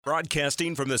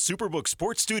Broadcasting from the Superbook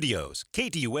Sports Studios,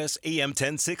 KDUS AM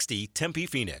 1060 Tempe,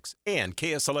 Phoenix, and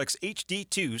KSLX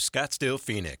HD2 Scottsdale,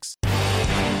 Phoenix.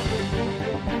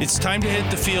 It's time to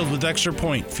hit the field with Extra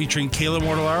Point, featuring Kayla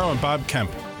Mortellaro and Bob Kemp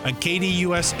on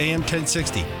KDUS AM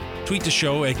 1060. Tweet the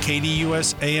show at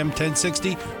KDUS AM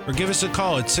 1060 or give us a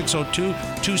call at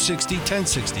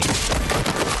 602-260-1060.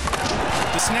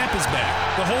 The snap is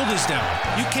back. The hold is down.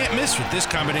 You can't miss with this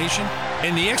combination.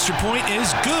 And the Extra Point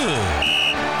is good.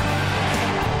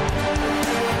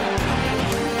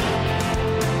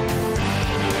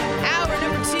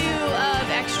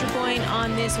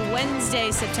 On this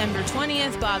Wednesday, September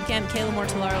 20th, Bob Kemp, Kayla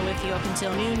Mortellaro with you up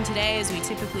until noon today, as we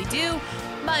typically do.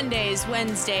 Mondays,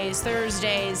 Wednesdays,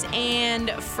 Thursdays,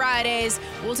 and Fridays.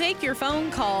 We'll take your phone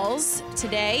calls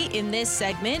today in this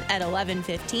segment at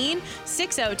 11:15.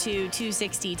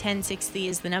 602-260-1060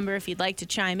 is the number if you'd like to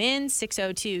chime in,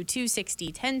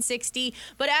 602-260-1060.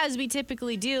 But as we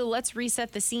typically do, let's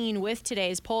reset the scene with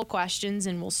today's poll questions,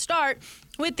 and we'll start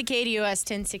with the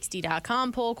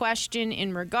KDUS1060.com poll question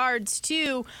in regards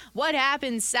to what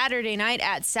happened Saturday night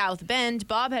at South Bend.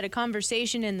 Bob had a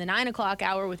conversation in the 9 o'clock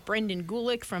hour with Brendan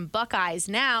Gulick from Buckeyes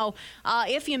Now.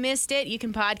 If you missed it, you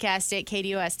can podcast it,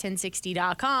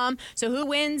 KDUS1060.com. So who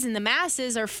wins? And the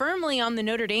masses are firmly on the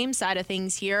Notre Dame side of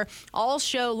things here. All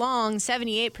show long,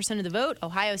 78% of the vote.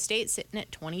 Ohio State sitting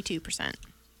at 22%.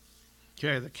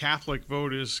 Okay, the Catholic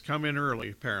vote has come in early,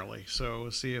 apparently. So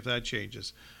we'll see if that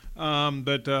changes.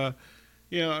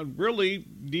 Really,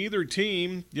 neither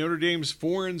team. Notre Dame's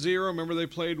 4-0. Remember, they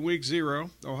played week 0.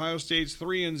 Ohio State's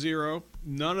 3-0.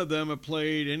 None of them have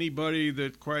played anybody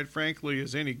that, quite frankly,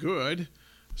 is any good.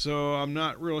 So I'm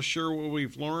not real sure what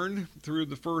we've learned through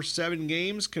the first 7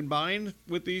 games combined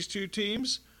with these two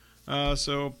teams.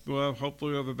 Hopefully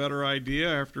we'll have a better idea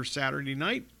after Saturday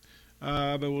night.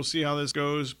 But we'll see how this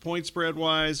goes. Point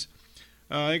spread-wise,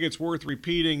 I think it's worth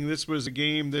repeating. This was a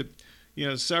game that,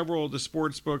 several of the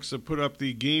sports books have put up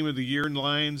the game of the year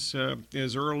lines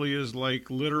as early as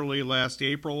literally last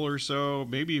April or so,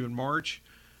 maybe even March.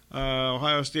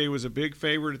 Ohio State was a big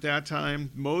favorite at that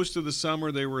time. Most of the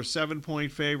summer they were a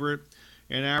 7-point favorite,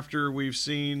 and after we've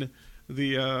seen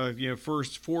the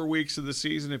first 4 weeks of the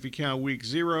season, if you count week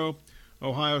 0,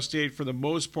 Ohio State for the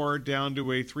most part down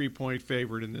to a 3-point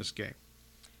favorite in this game.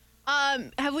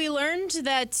 Have we learned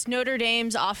that Notre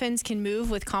Dame's offense can move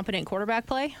with competent quarterback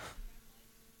play?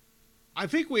 I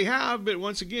think we have, but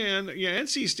once again,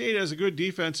 NC State has a good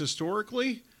defense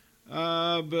historically,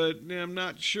 but I'm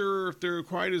not sure if they're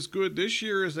quite as good this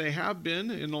year as they have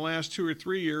been in the last 2 or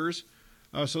 3 years.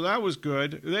 So that was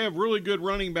good. They have really good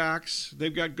running backs.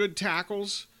 They've got good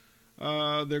tackles.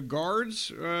 Their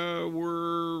guards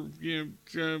were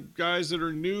guys that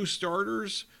are new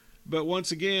starters, but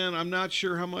once again, I'm not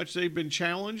sure how much they've been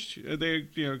challenged.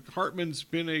 Hartman's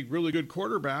been a really good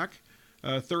quarterback.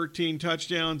 13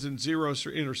 touchdowns and 0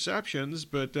 interceptions,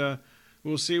 but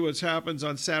we'll see what happens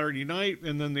on Saturday night.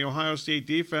 And then the Ohio State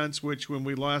defense, which when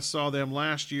we last saw them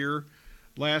last year,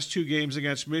 last 2 games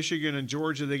against Michigan and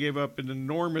Georgia, they gave up an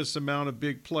enormous amount of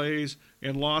big plays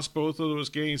and lost both of those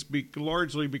games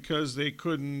largely because they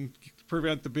couldn't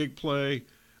prevent the big play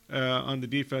on the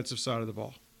defensive side of the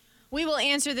ball. We will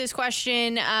answer this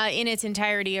question in its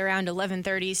entirety around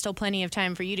 11:30. Still plenty of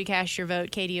time for you to cast your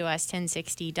vote,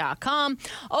 KDUS1060.com.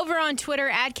 Over on Twitter,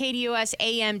 at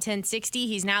KDUSAM1060.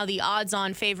 He's now the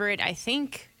odds-on favorite, I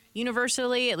think,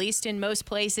 universally, at least in most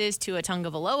places, to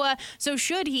Tagovailoa. So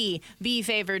should he be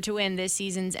favored to win this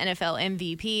season's NFL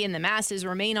MVP? And the masses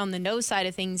remain on the no side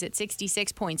of things at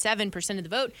 66.7% of the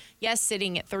vote. Yes,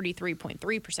 sitting at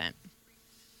 33.3%.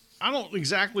 I don't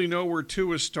exactly know where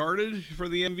Tua started for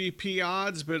the MVP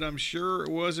odds, but I'm sure it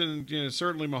wasn't,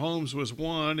 certainly Mahomes was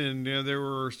 1, and there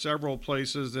were several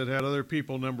places that had other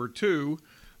people number 2.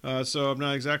 So I'm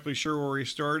not exactly sure where he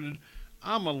started.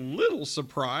 I'm a little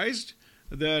surprised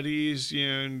that he's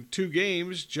in 2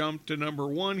 games jumped to number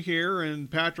 1 here,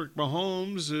 and Patrick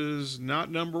Mahomes is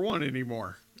not number 1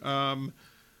 anymore.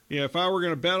 If I were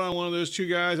going to bet on one of those 2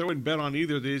 guys, I wouldn't bet on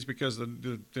either of these because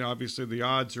obviously the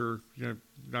odds are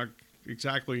not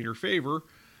exactly in your favor.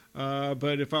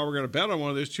 But if I were going to bet on one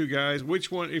of those 2 guys, which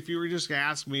one? If you were just to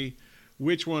ask me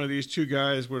which one of these 2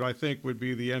 guys would I think would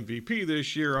be the MVP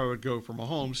this year, I would go for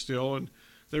Mahomes still. And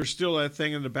there's still that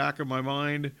thing in the back of my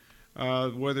mind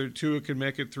whether Tua can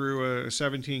make it through a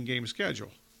 17-game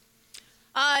schedule.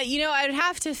 I'd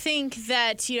have to think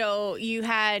that you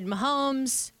had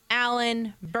Mahomes,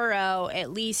 Allen, Burrow,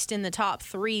 at least in the top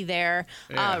 3 there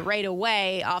right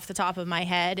away off the top of my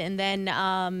head. And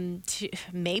then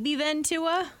maybe then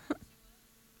Tua?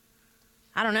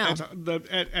 I don't know.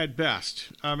 At best.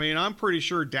 I mean, I'm pretty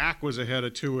sure Dak was ahead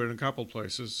of Tua in a couple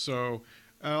places. So,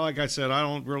 like I said, I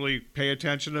don't really pay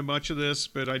attention to much of this,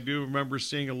 but I do remember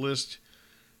seeing a list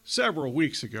several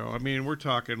weeks ago. I mean, we're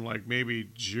talking like maybe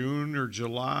June or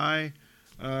July,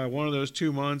 one of those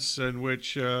 2 months in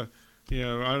which, I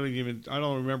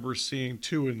don't remember seeing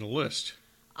Tua in the list.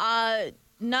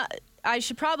 I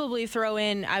should probably throw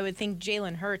in, I would think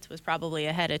Jalen Hurts was probably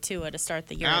ahead of Tua to start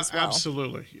the year as well.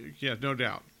 Absolutely. Yeah, no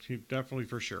doubt. Definitely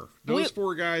for sure. Those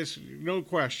four guys, no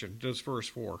question, those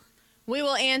first four. We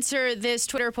will answer this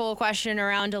Twitter poll question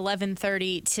around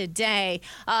 11:30 today.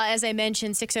 As I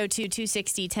mentioned,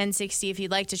 602-260-1060 if you'd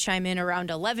like to chime in around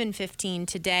 11:15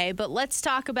 today. But let's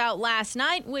talk about last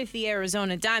night with the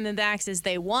Arizona Diamondbacks as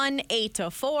they won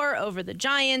 8-4 over the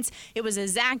Giants. It was a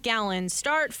Zac Gallen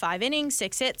start, 5 innings,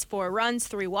 6 hits, 4 runs,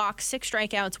 3 walks, 6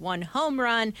 strikeouts, 1 home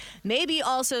run. Maybe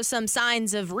also some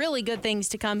signs of really good things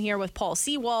to come here with Paul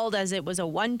Sewald as it was a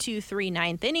 1-2-3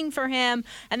 ninth inning for him.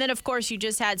 And then, of course, you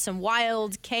just had some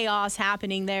wild chaos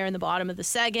happening there in the bottom of the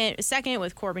second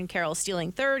with Corbin Carroll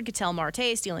stealing third, Ketel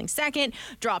Marte stealing second,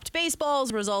 dropped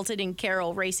baseballs resulted in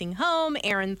Carroll racing home,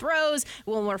 Aaron throws,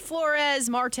 Wilmer Flores,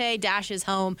 Marte dashes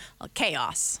home,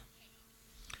 chaos.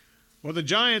 Well, the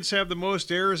Giants have the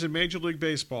most errors in Major League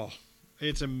Baseball.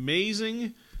 It's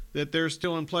amazing that they're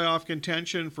still in playoff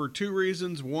contention for 2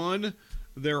 reasons. 1,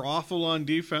 they're awful on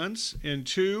defense, and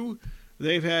 2,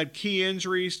 they've had key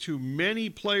injuries to many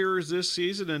players this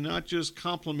season, and not just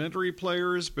complementary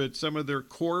players, but some of their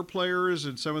core players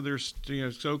and some of their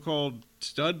so-called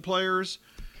stud players.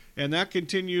 And that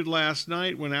continued last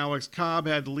night when Alex Cobb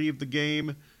had to leave the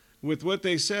game with what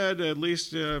they said, at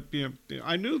least,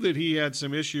 I knew that he had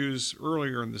some issues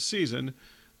earlier in the season,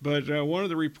 but one of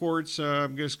the reports,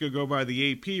 I'm just going to go by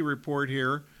the AP report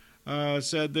here,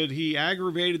 said that he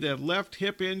aggravated that left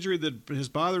hip injury that has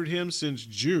bothered him since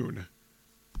June.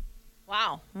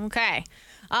 Wow. Okay.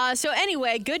 So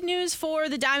anyway, good news for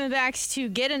the Diamondbacks to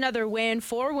get another win,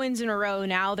 4 wins in a row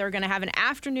now. They're going to have an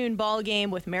afternoon ball game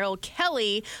with Merrill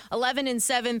Kelly,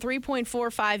 11-7,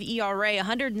 3.45 ERA,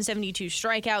 172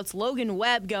 strikeouts. Logan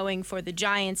Webb going for the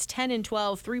Giants, 10-12,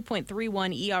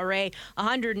 3.31 ERA,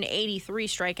 183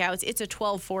 strikeouts. It's a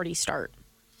 12:40 start.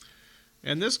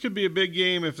 And this could be a big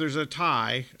game if there's a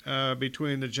tie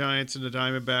between the Giants and the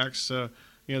Diamondbacks.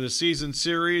 The season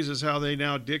series is how they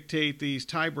now dictate these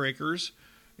tiebreakers.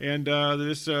 And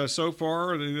so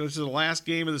far, this is the last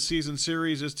game of the season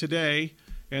series is today,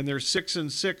 and they're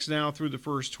 6-6 now through the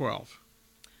first 12.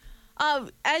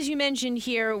 As you mentioned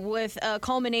here, with a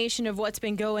culmination of what's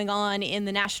been going on in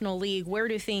the National League, where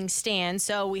do things stand?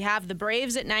 So we have the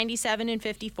Braves at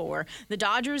 97-54, the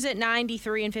Dodgers at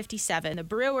 93-57, the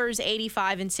Brewers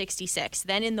 85-66.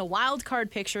 Then in the wild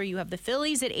card picture, you have the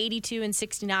Phillies at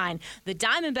 82-69. The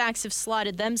Diamondbacks have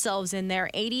slotted themselves in there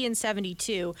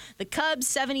 80-72. The Cubs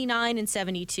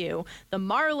 79-72. The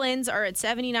Marlins are at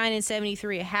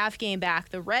 79-73, a half game back.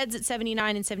 The Reds at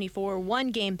 79-74,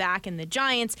 1 game back, and the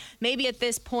Giants. Maybe at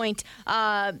this point,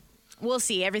 we'll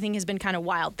see. Everything has been kind of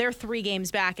wild. They're 3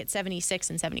 games back at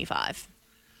 76-75.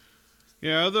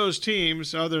 Yeah, those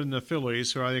teams, other than the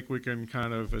Phillies, who I think we can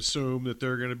kind of assume that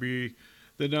they're going to be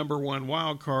the number 1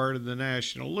 wild card in the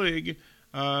National League,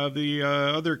 the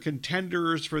other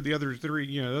contenders for the other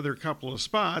 3, other couple of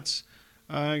spots,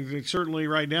 certainly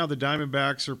right now the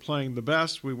Diamondbacks are playing the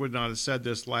best. We would not have said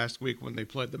this last week when they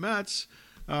played the Mets,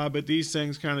 but these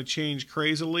things kind of change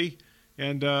crazily.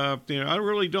 And, I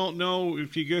really don't know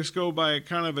if you just go by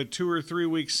kind of a 2 or 3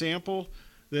 week sample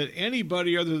that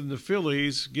anybody other than the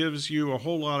Phillies gives you a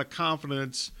whole lot of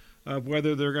confidence of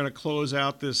whether they're going to close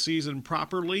out this season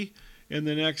properly in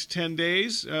the next 10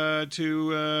 days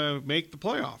to make the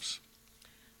playoffs.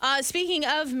 Speaking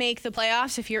of make the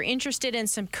playoffs, if you're interested in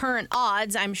some current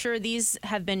odds, I'm sure these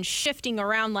have been shifting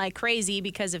around like crazy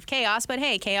because of chaos, but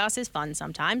hey, chaos is fun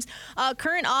sometimes.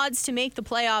 Current odds to make the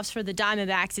playoffs for the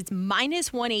Diamondbacks, it's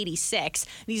minus 186.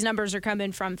 These numbers are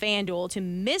coming from FanDuel. To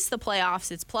miss the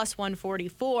playoffs, it's plus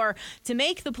 144. To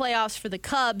make the playoffs for the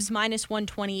Cubs, minus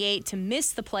 128. To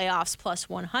miss the playoffs, plus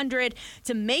 100.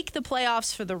 To make the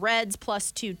playoffs for the Reds,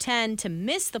 plus 210. To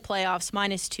miss the playoffs,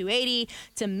 minus 280.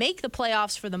 To make the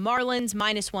playoffs for the Marlins,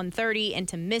 minus 130, and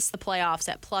to miss the playoffs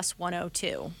at plus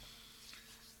 102.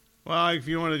 Well, if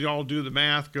you want to all do the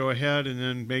math, go ahead and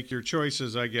then make your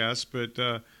choices, I guess. But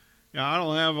I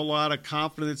don't have a lot of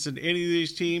confidence in any of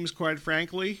these teams, quite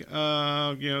frankly.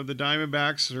 The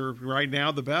Diamondbacks are right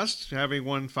now the best, having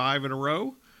won 5 in a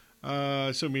row. 4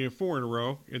 in a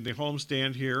row in the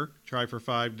homestand here. Try for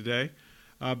 5 today.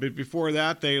 But before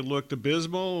that, they looked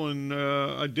abysmal and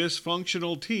a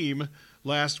dysfunctional team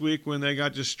last week when they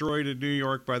got destroyed in New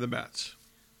York by the Mets.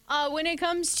 When it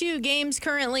comes to games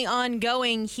currently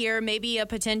ongoing here, maybe a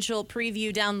potential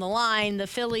preview down the line, the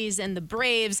Phillies and the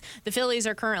Braves. The Phillies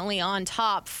are currently on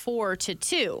top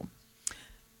 4-2.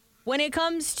 When it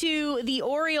comes to the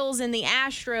Orioles and the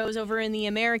Astros over in the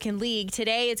American League,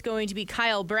 today it's going to be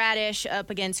Kyle Bradish up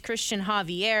against Christian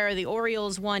Javier. The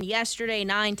Orioles won yesterday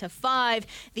 9-5.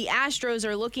 The Astros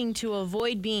are looking to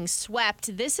avoid being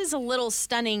swept. This is a little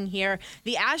stunning here.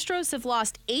 The Astros have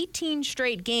lost 18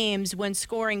 straight games when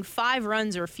scoring 5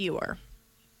 runs or fewer.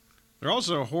 They're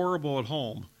also horrible at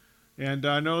home. And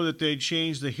I know that they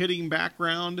changed the hitting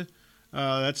background.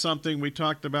 That's something we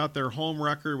talked about. Their home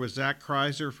record with Zach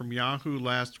Kreiser from Yahoo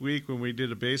last week when we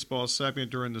did a baseball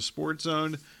segment during the Sports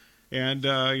Zone. And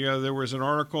there was an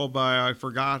article by, I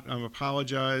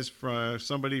apologize, for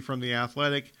somebody from The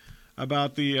Athletic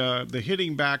about the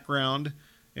hitting background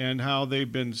and how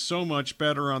they've been so much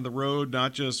better on the road,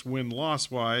 not just win-loss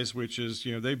wise, which is,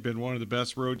 they've been one of the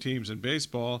best road teams in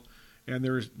baseball, and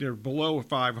they're below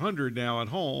 500 now at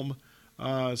home.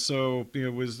 And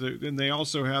they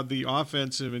also have the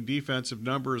offensive and defensive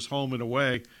numbers home and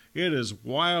away. It is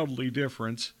wildly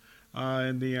different.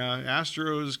 And the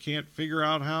Astros can't figure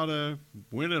out how to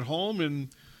win at home, and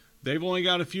they've only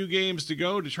got a few games to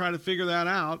go to try to figure that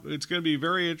out. It's going to be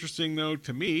very interesting, though,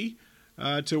 to me,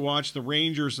 to watch the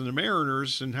Rangers and the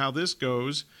Mariners and how this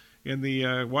goes in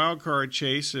the wild card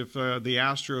chase if the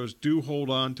Astros do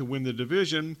hold on to win the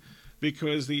division.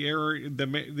 Because the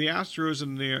Astros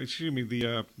and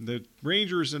the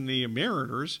Rangers and the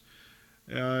Mariners,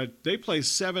 they play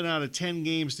 7 out of 10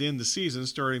 games to end the season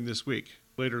starting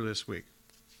later this week.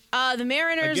 The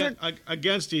Mariners are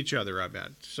against each other, I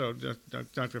meant. So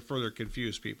not to further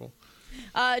confuse people.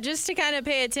 Just to kind of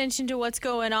pay attention to what's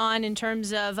going on in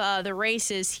terms of the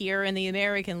races here in the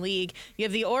American League, you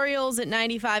have the Orioles at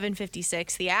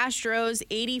 95-56, the Astros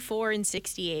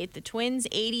 84-68, the Twins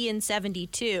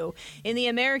 80-72. In the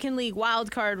American League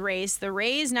wildcard race, the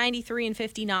Rays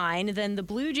 93-59, then the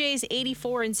Blue Jays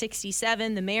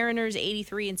 84-67, the Mariners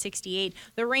 83-68,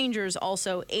 the Rangers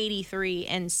also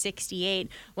 83-68.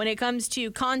 When it comes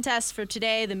to contests for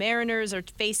today, the Mariners are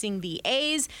facing the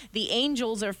A's, the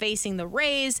Angels are facing the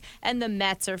Rays, and the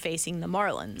Mets are facing the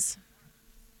Marlins.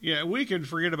 Yeah, we can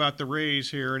forget about the Rays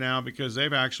here now because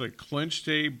they've actually clinched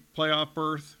a playoff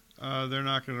berth. They're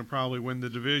not going to probably win the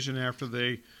division after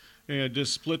they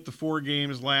just split the 4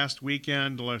 games last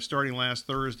weekend, starting last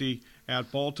Thursday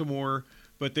at Baltimore.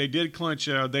 But they did clinch.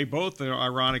 They both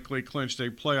ironically clinched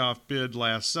a playoff bid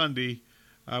last Sunday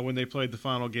when they played the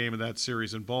final game of that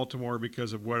series in Baltimore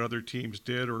because of what other teams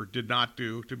did or did not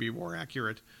do, to be more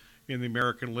accurate, in the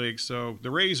American League. So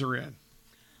the Rays are in.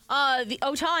 The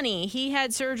Ohtani, he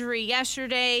had surgery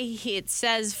yesterday. It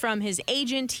says from his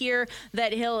agent here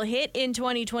that he'll hit in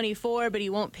 2024, but he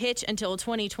won't pitch until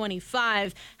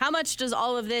 2025. How much does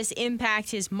all of this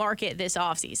impact his market this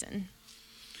offseason?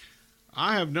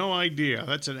 I have no idea.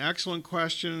 That's an excellent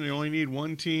question. You only need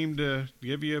one team to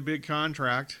give you a big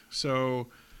contract. So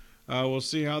we'll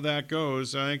see how that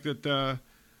goes. I think that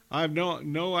I have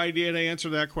no idea to answer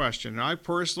that question. I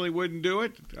personally wouldn't do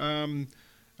it.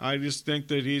 I just think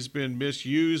that he's been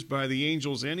misused by the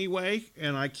Angels anyway,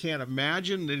 and I can't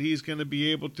imagine that he's going to be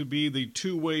able to be the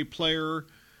two-way player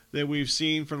that we've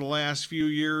seen for the last few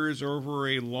years over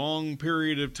a long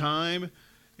period of time.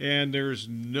 And there's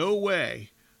no way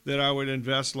that I would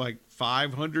invest like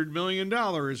 $500 million,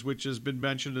 which has been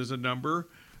mentioned as a number,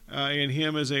 in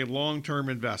him as a long-term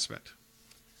investment.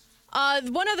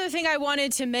 One other thing I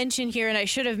wanted to mention here, and I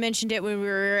should have mentioned it when we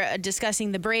were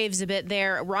discussing the Braves a bit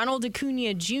there, Ronald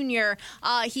Acuna Jr.,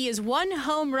 he is 1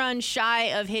 home run shy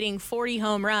of hitting 40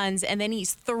 home runs, and then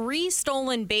he's 3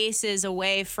 stolen bases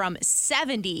away from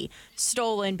 70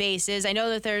 stolen bases. I know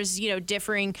that there's,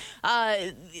 differing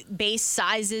base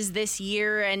sizes this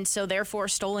year, and so therefore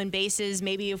stolen bases,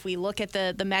 maybe if we look at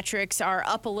the metrics, are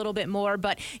up a little bit more.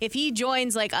 But if he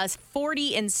joins like a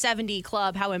 40 and 70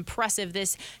 club, how impressive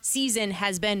this season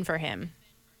has been for him.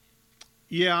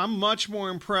 Yeah, I'm much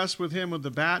more impressed with him with the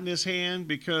bat in his hand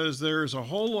because there's a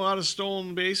whole lot of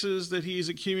stolen bases that he's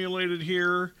accumulated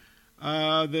here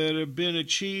that have been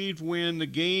achieved when the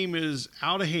game is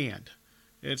out of hand.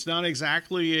 It's not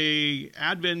exactly a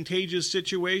advantageous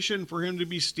situation for him to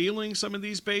be stealing some of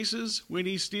these bases when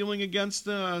he's stealing against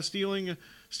stealing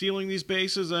these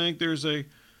bases. I think there's a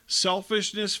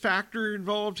selfishness factor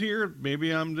involved here.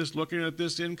 Maybe I'm just looking at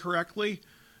this incorrectly.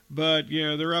 But,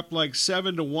 they're up like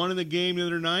 7-1 in the game the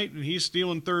other night, and he's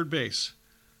stealing third base.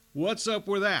 What's up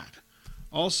with that?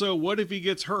 Also, what if he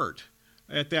gets hurt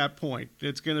at that point?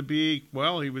 It's going to be,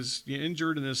 he was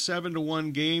injured in a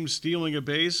 7-1 game stealing a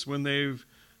base when they've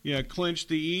clinched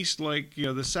the East like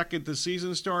the second the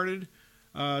season started.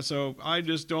 So I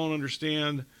just don't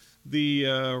understand the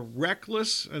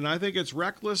reckless, and I think it's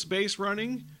reckless base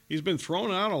running. He's been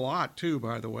thrown out a lot too,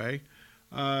 by the way.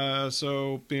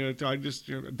 So I just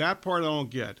that part I don't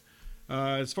get.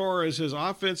 As far as his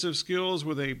offensive skills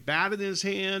with a bat in his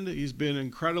hand, he's been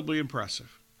incredibly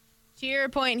impressive. To your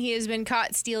point, he has been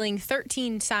caught stealing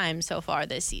 13 times so far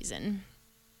this season.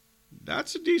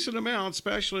 That's a decent amount,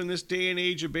 especially in this day and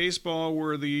age of baseball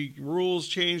where the rules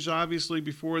changed obviously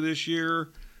before this year.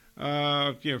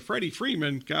 Freddie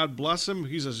Freeman, God bless him,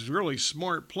 he's a really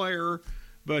smart player,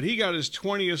 but he got his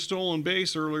 20th stolen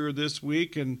base earlier this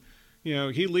week, and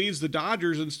he leads the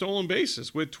Dodgers in stolen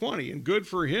bases with 20, and good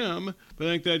for him. But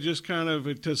I think that just kind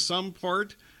of, to some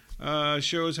part,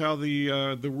 shows how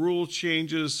the rule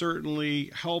changes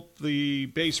certainly help the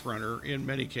base runner in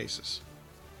many cases.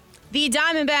 The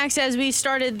Diamondbacks, as we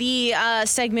started the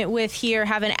segment with here,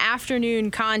 have an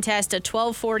afternoon contest, a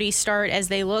 12:40 start as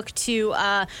they look to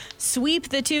sweep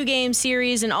the two-game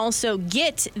series and also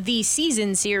get the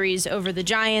season series over the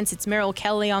Giants. It's Merrill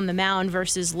Kelly on the mound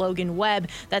versus Logan Webb.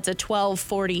 That's a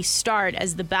 12:40 start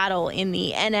as the battle in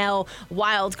the NL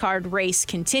wildcard race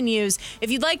continues.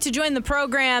 If you'd like to join the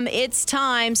program, it's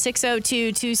time,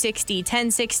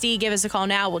 602-260-1060. Give us a call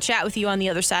now. We'll chat with you on the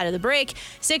other side of the break,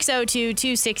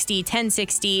 602-260-1060.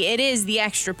 It is the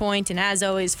Extra Point, and as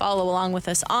always, follow along with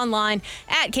us online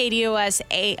at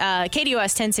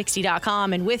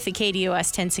KDUS1060.com and with the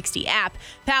KDUS 1060 app,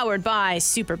 powered by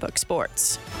Superbook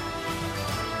Sports.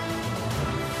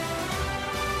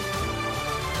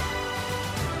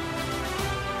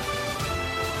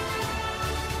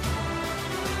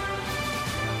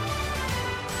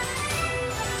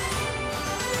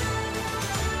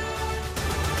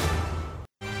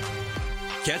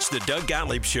 Catch the Doug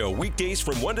Gottlieb Show weekdays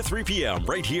from 1 to 3 p.m.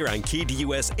 right here on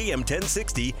KDUS AM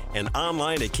 1060 and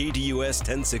online at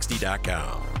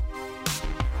KDUS1060.com.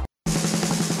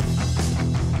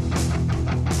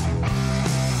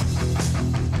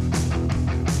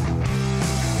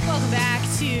 Welcome back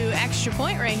to Extra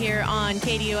Point right here on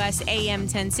KDUS AM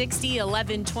 1060,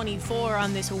 11:24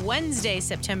 on this Wednesday,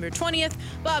 September 20th.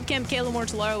 Bob, Kemp, Kayla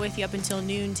Mortellaro with you up until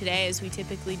noon today, as we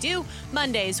typically do.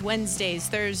 Mondays, Wednesdays,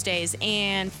 Thursdays,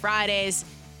 and Fridays.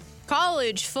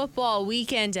 College football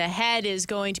weekend ahead is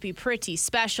going to be pretty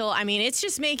special. I mean, it's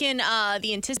just making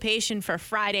the anticipation for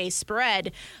Friday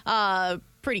spread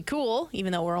pretty cool,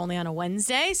 even though we're only on a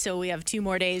Wednesday, so we have 2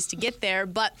 more days to get there.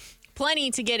 But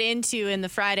plenty to get into in the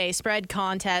Friday spread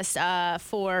contest by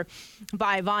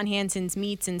Von Hansen's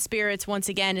Meats and Spirits. Once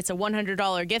again, it's a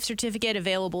 $100 gift certificate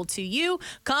available to you.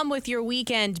 Come with your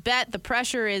weekend bet. The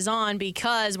pressure is on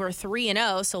because we're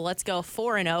 3-0, so let's go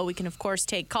 4-0. We can, of course,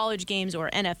 take college games or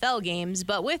NFL games.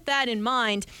 But with that in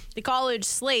mind, the college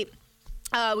slate,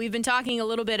 we've been talking a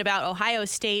little bit about Ohio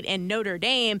State and Notre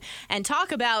Dame, and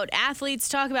talk about athletes,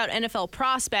 talk about NFL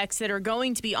prospects that are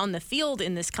going to be on the field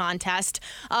in this contest.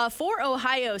 For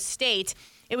Ohio State,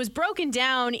 it was broken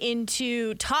down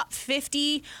into top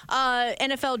 50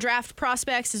 NFL draft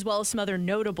prospects as well as some other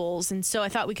notables. And so I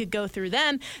thought we could go through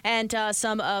them and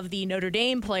some of the Notre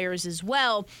Dame players as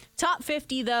well. Top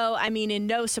 50, though, I mean, in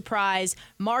no surprise,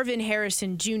 Marvin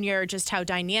Harrison Jr., just how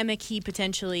dynamic he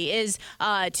potentially is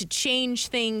to change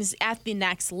things at the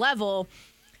next level.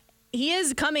 He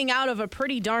is coming out of a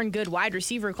pretty darn good wide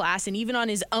receiver class, and even on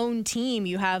his own team,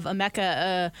 you have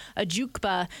Emeka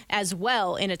Ejikpa as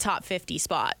well in a top 50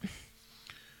 spot.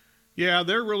 Yeah,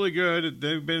 they're really good.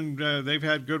 They've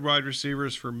had good wide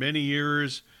receivers for many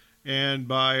years, and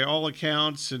by all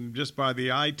accounts, and just by the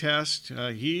eye test,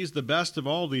 he's the best of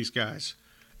all these guys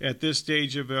at this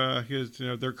stage of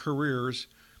their careers,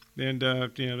 and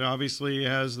obviously he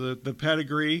has the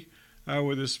pedigree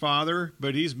with his father,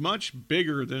 but he's much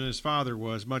bigger than his father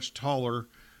was, much taller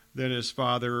than his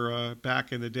father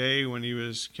back in the day when he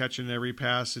was catching every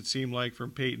pass, it seemed like,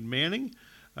 from Peyton Manning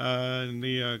in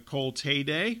the Colts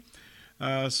heyday.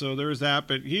 So there's that,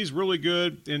 but he's really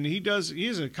good, and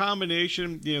he's a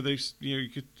combination.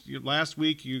 Last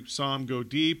week you saw him go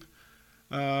deep.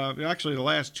 Actually, the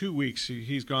last 2 weeks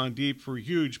he's gone deep for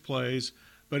huge plays.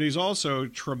 But he's also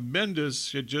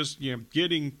tremendous at just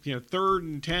getting 3rd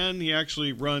and 10. He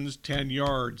actually runs 10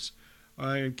 yards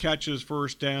and catches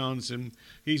first downs. And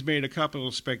he's made a couple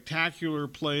of spectacular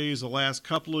plays the last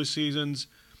couple of seasons,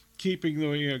 keeping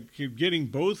getting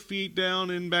both feet down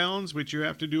in bounds, which you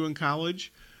have to do in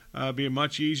college. Be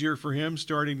much easier for him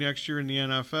starting next year in the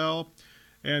NFL.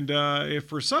 And if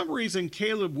for some reason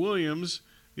Caleb Williams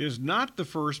is not the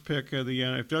first pick of the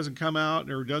NFL, if doesn't come out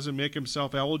or doesn't make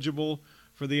himself eligible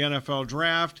for the NFL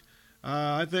draft,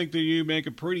 I think that you make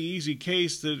a pretty easy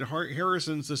case that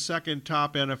Harrison's the second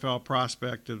top NFL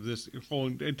prospect of this whole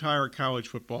entire college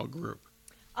football group.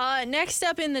 Next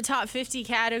up in the top 50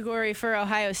 category for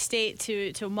Ohio State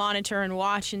to monitor and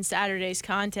watch in Saturday's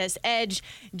contest, edge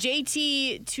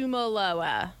JT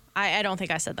Tumoloa. I don't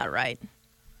think I said that right.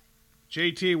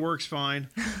 JT works fine.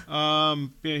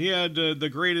 He had the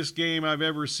greatest game I've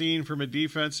ever seen from a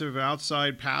defensive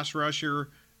outside pass rusher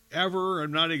ever.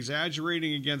 I'm not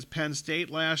exaggerating, against Penn State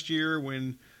last year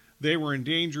when they were in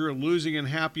danger of losing in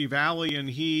Happy Valley, and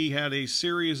he had a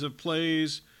series of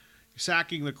plays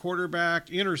sacking the quarterback,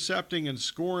 intercepting and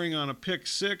scoring on a pick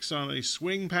six on a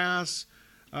swing pass.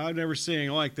 I've never seen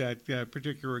anything like that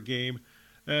particular game.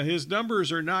 His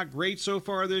numbers are not great so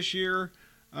far this year.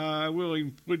 I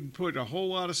really wouldn't put a whole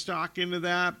lot of stock into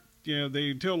that.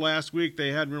 Until last week,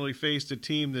 they hadn't really faced a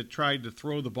team that tried to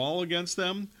throw the ball against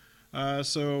them.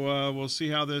 So we'll see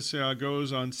how this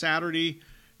goes on Saturday.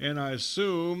 And I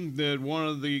assume that one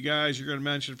of the guys you're going to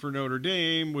mention for Notre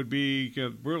Dame would be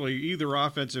really either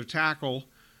offensive tackle.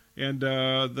 And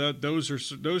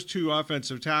those two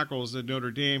offensive tackles that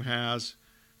Notre Dame has.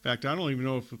 In fact, I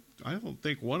don't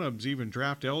think one of them's even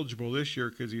draft eligible this year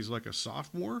because he's like a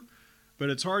sophomore. But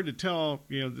it's hard to tell.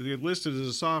 They're listed as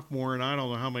a sophomore, and I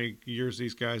don't know how many years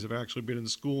these guys have actually been in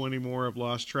school anymore. I've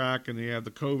lost track, and they have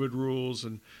the COVID rules,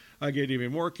 and I get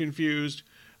even more confused.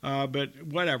 But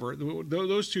whatever.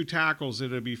 Those two tackles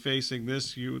that he'll be facing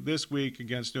this week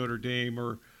against Notre Dame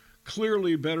are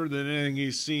clearly better than anything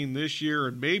he's seen this year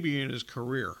and maybe in his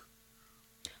career.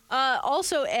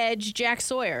 Also, edge Jack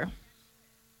Sawyer.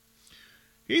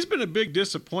 He's been a big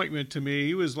disappointment to me.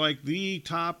 He was like the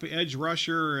top edge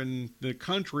rusher in the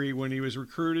country when he was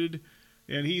recruited,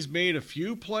 and he's made a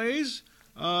few plays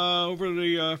over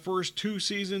the first two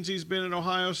seasons he's been at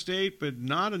Ohio State, but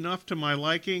not enough to my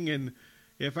liking. And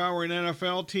if I were an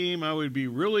NFL team, I would be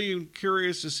really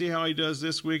curious to see how he does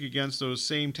this week against those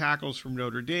same tackles from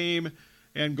Notre Dame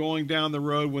and going down the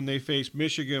road when they face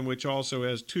Michigan, which also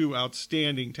has two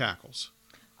outstanding tackles.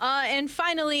 And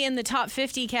finally, in the top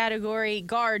 50 category,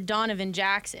 guard Donovan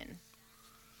Jackson.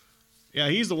 Yeah,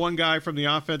 he's the one guy from the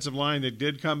offensive line that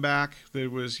did come back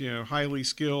that was, highly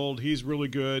skilled. He's really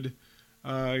good.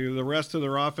 The rest of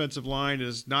their offensive line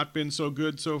has not been so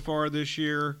good so far this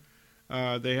year.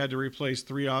 They had to replace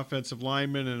 3 offensive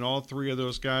linemen, and all 3 of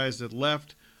those guys that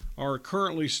left are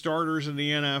currently starters in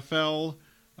the NFL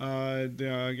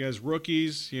as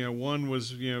rookies. One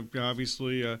was,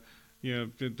 obviously,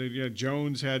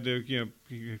 Jones had to,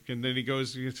 and then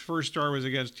his first start was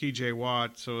against T.J.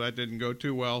 Watt, so that didn't go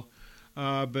too well.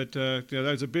 But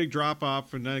there's a big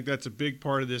drop-off, and I think that's a big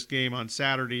part of this game on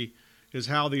Saturday is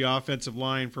how the offensive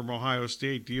line from Ohio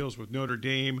State deals with Notre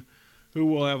Dame, who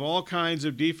will have all kinds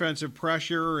of defensive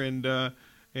pressure and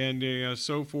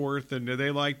so forth. And they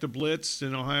like to blitz,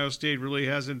 and Ohio State really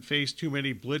hasn't faced too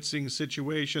many blitzing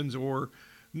situations or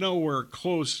nowhere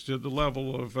close to the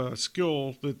level of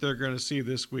skill that they're going to see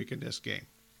this week in this game.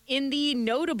 In the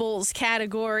notables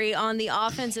category on the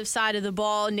offensive side of the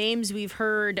ball, names we've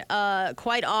heard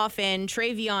quite often,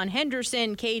 Travion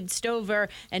Henderson, Cade Stover,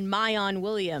 and Mayan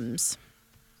Williams.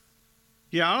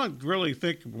 Yeah, I don't really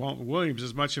think Williams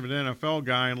is much of an NFL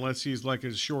guy unless he's like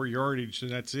his short yardage, and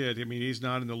that's it. I mean, he's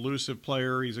not an elusive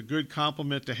player. He's a good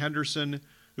complement to Henderson,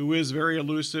 who is very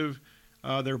elusive.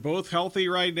 They're both healthy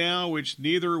right now, which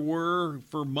neither were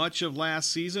for much of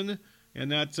last season,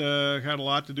 and that had a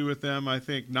lot to do with them, I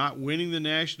think, not winning the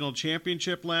national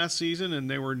championship last season, and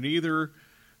they were neither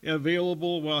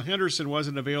available. Well, Henderson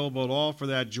wasn't available at all for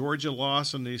that Georgia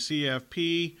loss in the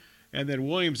CFP, and then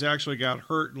Williams actually got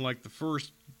hurt in like the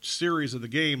first series of the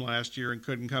game last year and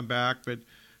couldn't come back, but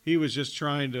he was just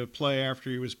trying to play after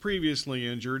he was previously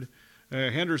injured.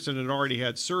 Henderson had already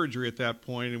had surgery at that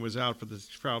point and was out for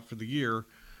the year.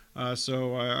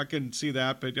 So I can see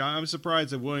that, but I'm surprised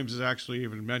that Williams is actually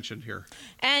even mentioned here.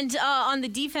 And on the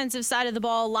defensive side of the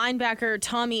ball, linebacker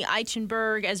Tommy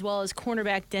Eichenberg as well as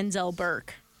cornerback Denzel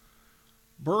Burke.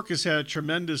 Burke has had a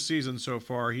tremendous season so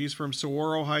far. He's from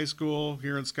Saguaro High School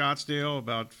here in Scottsdale,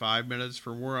 about 5 minutes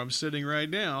from where I'm sitting right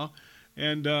now.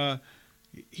 And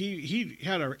he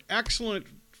had an excellent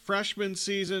freshman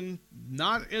season,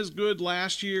 not as good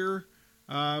last year.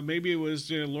 Maybe it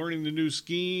was learning the new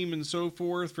scheme and so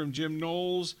forth from Jim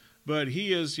Knowles, but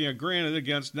he is, granted,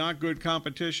 against not good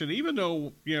competition, even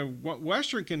though,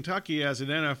 Western Kentucky has an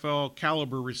NFL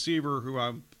caliber receiver who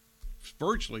I'm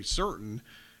virtually certain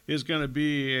is going to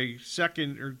be a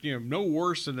second or, no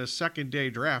worse than a second-day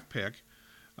draft pick.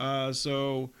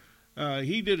 So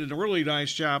he did a really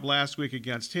nice job last week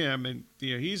against him, and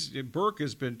Burke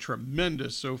has been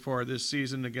tremendous so far this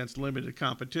season against limited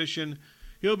competition.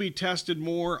 he'll be tested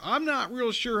more. I'm not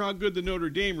real sure how good the Notre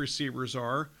Dame receivers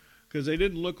are because they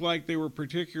didn't look like they were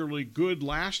particularly good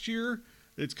last year.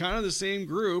 It's kind of the same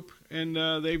group, and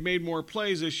they've made more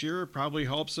plays this year. It probably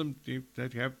helps them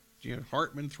that have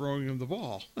Hartman throwing them the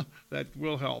ball. That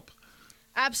will help.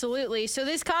 Absolutely. So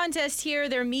this contest here,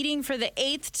 they're meeting for the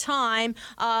 8th time.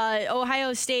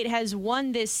 Ohio State has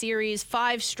won this series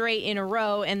 5 straight in a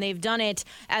row, and they've done it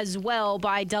as well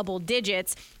by double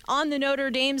digits. On the Notre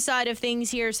Dame side of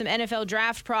things here, some NFL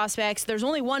draft prospects. There's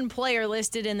only one player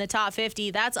listed in the top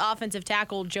 50. That's offensive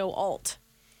tackle Joe Alt.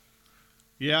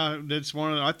 Yeah, that's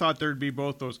I thought there'd be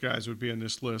both those guys would be on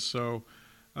this list. So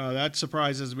that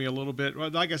surprises me a little bit.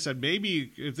 Like I said,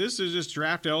 maybe if this is just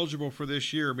draft eligible for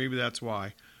this year, maybe that's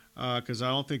why. Because I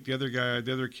don't think the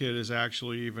other kid is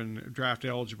actually even draft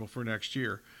eligible for next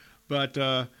year. But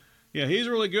yeah, he's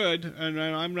really good. And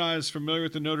I'm not as familiar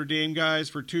with the Notre Dame guys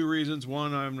for 2 reasons.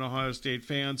 One, I'm an Ohio State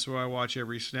fan, so I watch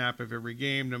every snap of every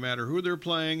game, no matter who they're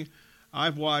playing.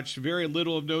 I've watched very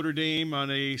little of Notre Dame on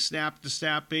a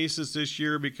snap-to-snap basis this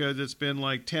year because it's been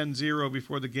like 10-0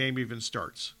 before the game even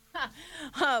starts.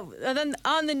 Then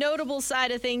on the notable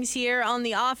side of things here, on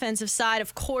the offensive side,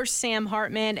 of course, Sam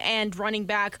Hartman and running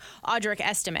back Audric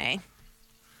Estime.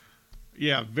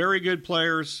 Yeah, very good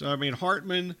players. I mean,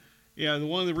 Hartman,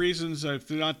 one of the reasons,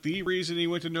 if not the reason he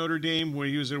went to Notre Dame, when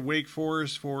he was at Wake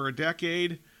Forest for a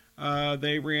decade,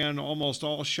 they ran almost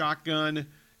all shotgun.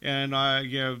 And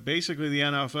basically the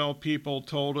NFL people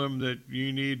told him that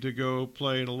you need to go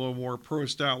play in a little more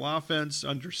pro-style offense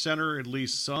under center, at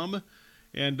least some.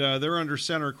 And they're under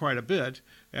center quite a bit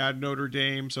at Notre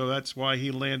Dame, so that's why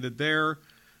he landed there.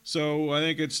 So I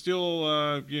think it's still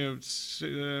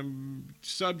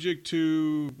subject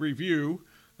to review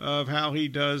of how he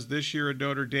does this year at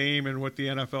Notre Dame and what the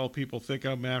NFL people think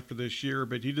of him after this year.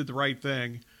 But he did the right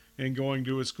thing in going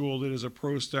to a school that is a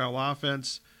pro-style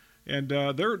offense. And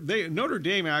Notre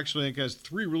Dame actually, I think, has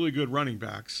 3 really good running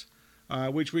backs,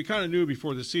 which we kind of knew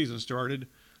before the season started.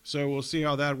 So we'll see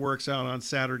how that works out on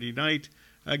Saturday night.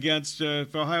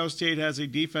 If Ohio State has a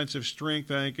defensive strength,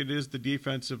 I think it is the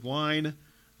defensive line.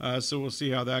 So we'll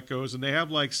see how that goes. And they have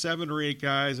like 7 or 8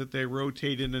 guys that they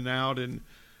rotate in and out, and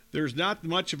there's not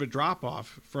much of a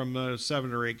drop-off from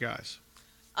 7 or 8 guys.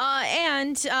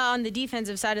 And on the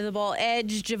defensive side of the ball,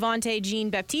 edge Javonte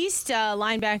Jean-Baptiste,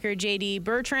 linebacker J.D.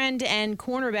 Bertrand, and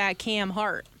cornerback Cam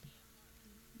Hart.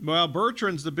 Well,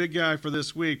 Bertrand's the big guy for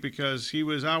this week because he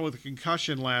was out with a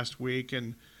concussion last week,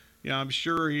 and I'm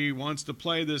sure he wants to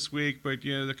play this week, but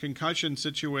the concussion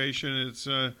situation, it's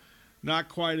not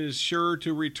quite as sure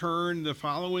to return the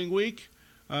following week.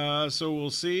 So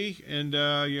we'll see. And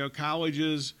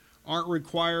colleges aren't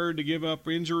required to give up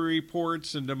injury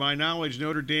reports, and to my knowledge,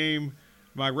 Notre Dame,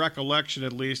 my recollection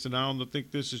at least, and I don't think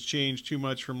this has changed too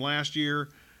much from last year,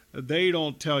 they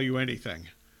don't tell you anything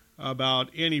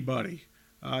about anybody,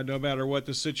 no matter what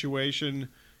the situation.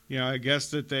 I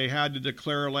guess that they had to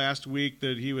declare last week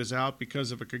that he was out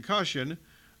because of a concussion,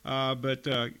 but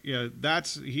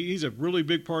he's a really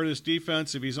big part of this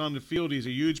defense. If he's on the field, he's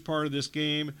a huge part of this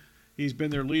game. He's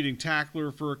been their leading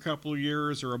tackler for a couple of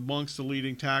years, or amongst the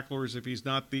leading tacklers. If he's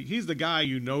not he's the guy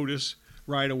you notice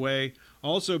right away.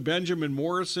 Also, Benjamin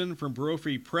Morrison from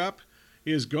Brophy Prep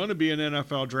is going to be an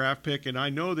NFL draft pick, and I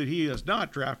know that he is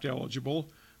not draft eligible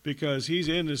because he's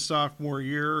in his sophomore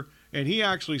year, and he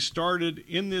actually started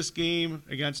in this game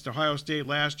against Ohio State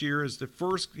last year as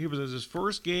his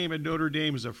first game at Notre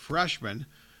Dame as a freshman,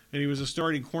 and he was a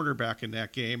starting cornerback in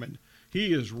that game, and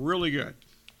he is really good.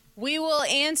 We will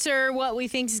answer what we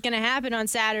think is going to happen on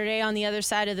Saturday on the other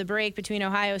side of the break between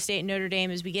Ohio State and Notre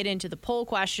Dame as we get into the poll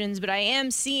questions. But I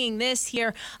am seeing this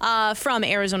here from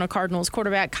Arizona Cardinals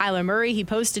quarterback Kyler Murray. He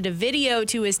posted a video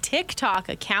to his TikTok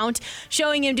account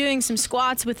showing him doing some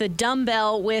squats with a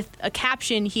dumbbell with a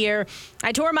caption here: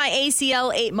 "I tore my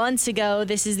ACL 8 months ago.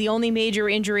 This is the only major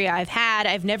injury I've had.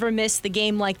 I've never missed the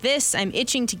game like this. I'm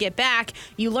itching to get back."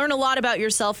 You learn a lot about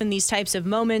yourself in these types of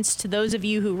moments. To those of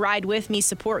you who ride with me,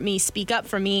 support me, speak up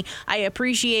for me, I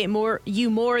appreciate you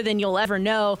more than you'll ever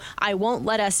know. I won't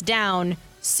let us down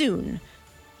soon.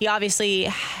 He obviously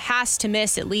has to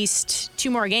miss at least 2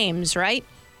 more games, right?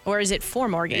 Or is it 4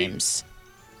 more games?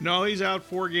 No, he's out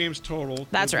 4 games total.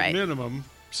 That's right. Minimum.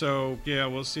 So, yeah,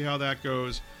 we'll see how that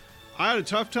goes. I had a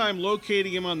tough time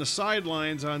locating him on the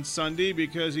sidelines on Sunday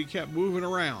because he kept moving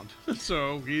around.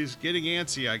 So he's getting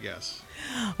antsy, I guess.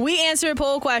 We answer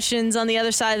poll questions on the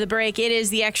other side of the break. It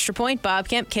is the Extra Point. Bob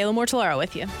Kemp, Kayla Mortellaro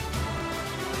with you.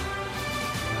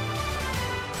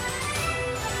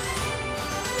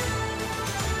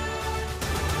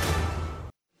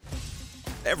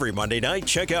 Every Monday night,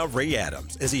 check out Ray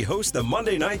Adams as he hosts the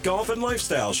Monday Night Golf and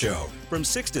Lifestyle Show from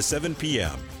 6 to 7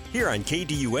 p.m. here on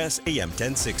KDUS AM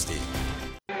 1060.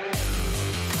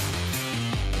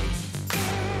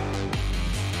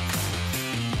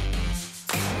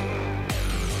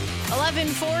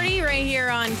 11:40 right here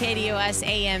on KDUS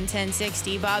AM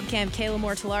 1060. Bob Kemp, Kayla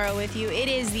Mortellaro with you. It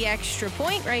is the Extra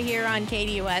Point right here on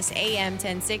KDUS AM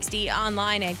 1060,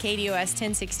 online at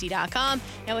KDUS1060.com,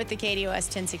 and with the KDUS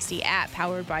 1060 app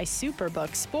powered by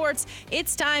Superbook Sports.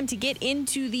 It's time to get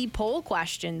into the poll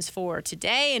questions for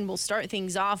today, and we'll start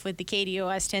things off with the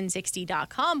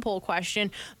KDUS1060.com poll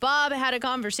question. Bob had a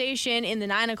conversation in the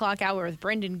 9 o'clock hour with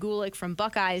Brendan Gulick from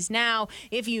Buckeyes Now.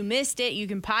 If you missed it, you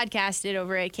can podcast it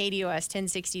over at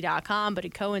KDUS1060.com, but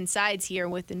it coincides here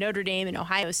with the Notre Dame and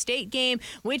Ohio State game,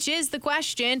 which is the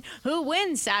question: who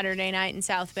wins Saturday night in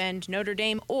South Bend, Notre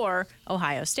Dame or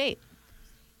Ohio State?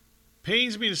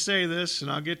 Pains me to say this,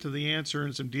 and I'll get to the answer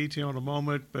in some detail in a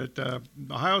moment, but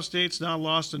Ohio State's now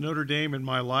lost to Notre Dame in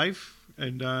my life,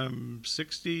 and I'm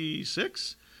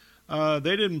 66. They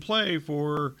didn't play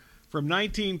from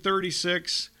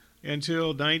 1936 until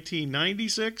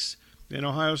 1996. And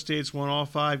Ohio State's won all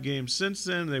 5 games since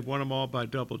then. They've won them all by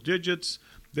double digits.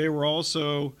 They were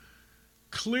also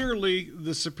clearly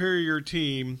the superior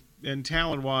team and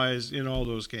talent-wise in all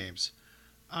those games.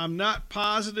 I'm not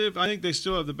positive. I think they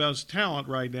still have the best talent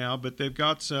right now, but they've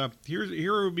got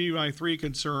here would be my 3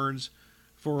 concerns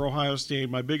for Ohio State,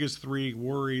 my biggest 3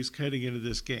 worries heading into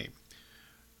this game.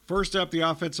 First up, the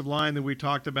offensive line that we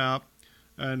talked about.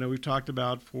 And we've talked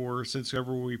about since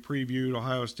ever we previewed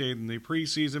Ohio State in the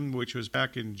preseason, which was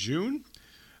back in June.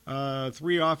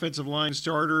 3 offensive line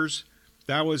starters.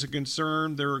 That was a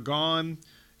concern. They're gone.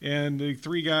 And the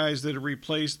 3 guys that have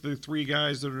replaced the 3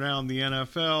 guys that are now in the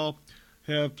NFL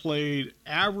have played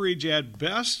average at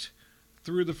best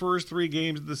through the first 3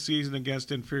 games of the season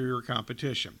against inferior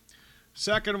competition.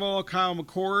 Second of all, Kyle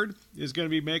McCord is going to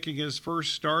be making his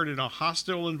first start in a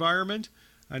hostile environment.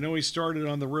 I know he started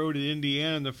on the road at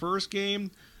Indiana in the first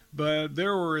game, but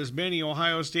there were as many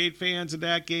Ohio State fans at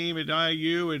that game at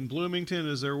IU and Bloomington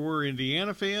as there were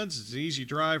Indiana fans. It's an easy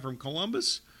drive from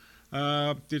Columbus.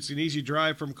 It's an easy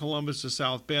drive from Columbus to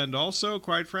South Bend also,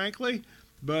 quite frankly,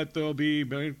 but there'll be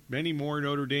many more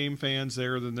Notre Dame fans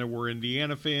there than there were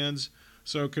Indiana fans.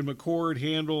 So can McCord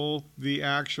handle the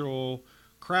actual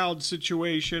crowd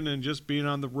situation and just being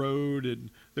on the road? And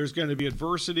there's going to be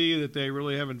adversity that they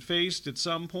really haven't faced at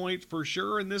some point for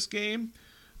sure in this game.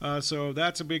 So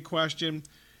that's a big question.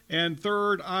 And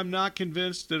third, I'm not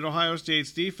convinced that Ohio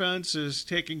State's defense is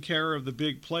taking care of the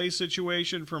big play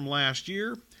situation from last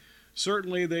year.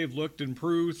 Certainly they've looked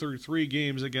improved through 3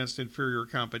 games against inferior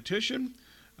competition,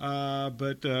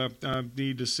 but I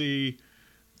need to see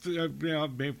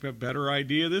maybe a better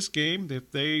idea this game.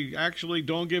 If they actually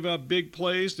don't give up big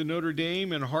plays to Notre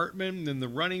Dame and Hartman and the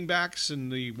running backs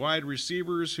and the wide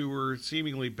receivers who were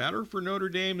seemingly better for Notre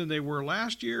Dame than they were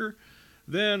last year,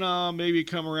 then I'll maybe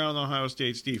come around Ohio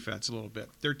State's defense a little bit.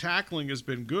 Their tackling has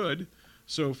been good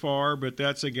so far, but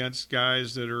that's against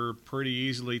guys that are pretty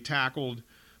easily tackled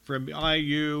from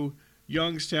IU,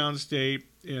 Youngstown State,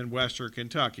 in Western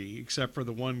Kentucky, except for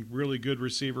the one really good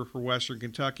receiver for Western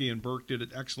Kentucky, and Burke did an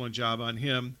excellent job on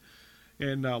him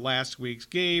in last week's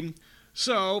game.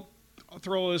 So I'll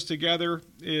throw this together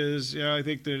is I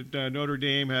think that Notre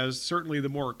Dame has certainly the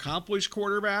more accomplished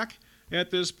quarterback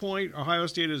at this point. Ohio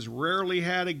State has rarely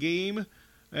had a game,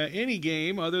 any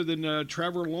game, other than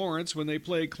Trevor Lawrence when they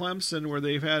played Clemson, where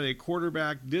they've had a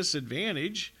quarterback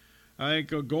disadvantage. I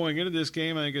think going into this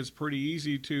game, I think it's pretty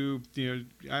easy to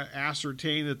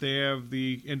ascertain that they have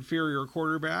the inferior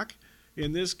quarterback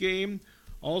in this game.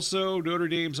 Also, Notre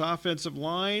Dame's offensive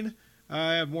line,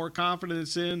 I have more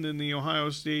confidence in than the Ohio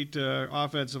State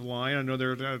offensive line. I know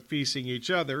they're facing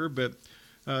each other, but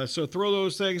so throw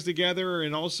those things together.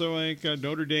 And also, I think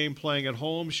Notre Dame playing at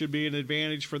home should be an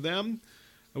advantage for them,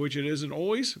 which it isn't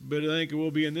always, but I think it will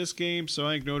be in this game. So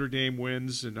I think Notre Dame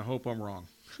wins, and I hope I'm wrong.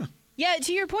 Yeah,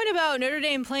 to your point about Notre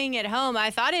Dame playing at home,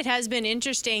 I thought it has been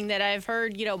interesting that I've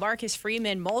heard, Marcus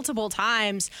Freeman multiple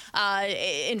times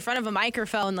in front of a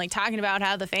microphone, talking about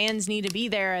how the fans need to be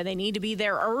there. They need to be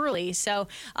there early. So,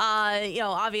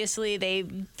 obviously they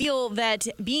feel that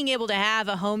being able to have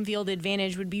a home field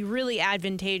advantage would be really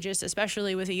advantageous,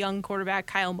 especially with a young quarterback,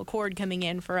 Kyle McCord, coming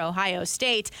in for Ohio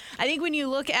State. I think when you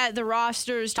look at the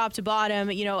rosters top to bottom,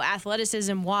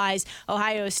 athleticism-wise,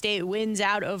 Ohio State wins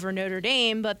out over Notre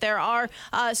Dame, but there are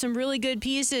some really good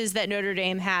pieces that Notre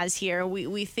Dame has here.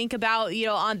 We think about,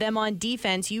 on them on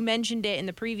defense. You mentioned it in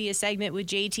the previous segment with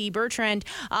JT Bertrand.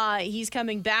 He's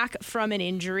coming back from an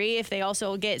injury. If they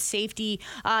also get safety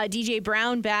DJ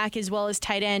Brown back, as well as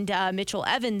tight end Mitchell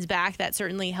Evans back, that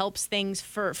certainly helps things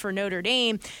for Notre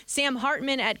Dame. Sam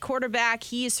Hartman at quarterback,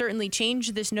 he has certainly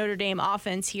changed this Notre Dame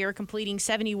offense here, completing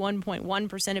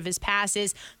 71.1% of his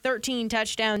passes, 13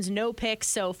 touchdowns, no picks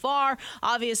so far.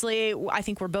 Obviously, I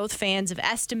think we're both fans of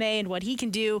Estime and what he can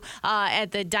do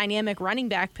at the dynamic running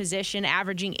back position,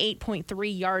 averaging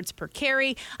 8.3 yards per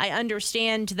carry. I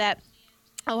understand that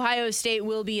Ohio State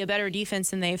will be a better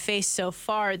defense than they've faced so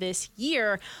far this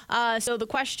year. So the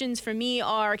questions for me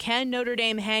are, can Notre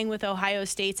Dame hang with Ohio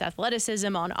State's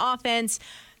athleticism on offense?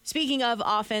 Speaking of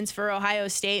offense for Ohio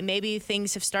State, maybe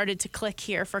things have started to click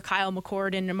here for Kyle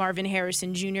McCord and Marvin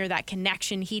Harrison Jr., that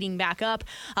connection heating back up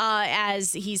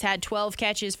as he's had 12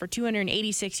 catches for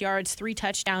 286 yards, 3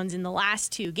 touchdowns in the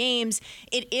last 2 games.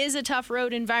 It is a tough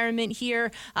road environment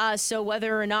here, so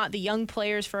whether or not the young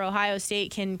players for Ohio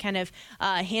State can kind of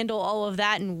handle all of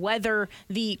that and weather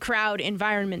the crowd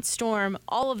environment storm.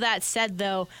 All of that said,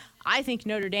 though, I think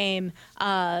Notre Dame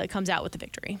comes out with the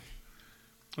victory.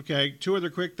 Okay, 2 other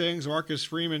quick things. Marcus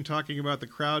Freeman talking about the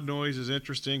crowd noise is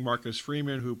interesting. Marcus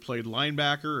Freeman, who played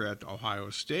linebacker at Ohio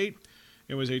State,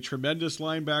 and was a tremendous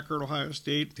linebacker at Ohio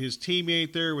State. His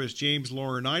teammate there was James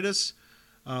Laurinaitis.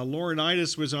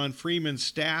 Laurinaitis was on Freeman's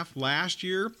staff last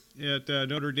year at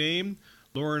Notre Dame.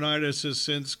 Laurinaitis has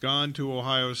since gone to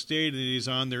Ohio State, and he's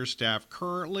on their staff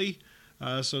currently.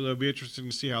 So it'll be interesting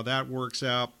to see how that works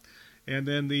out. And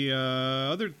then the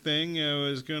other thing I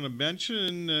was going to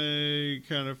mention, I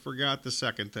kind of forgot the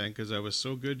second thing because I was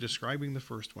so good describing the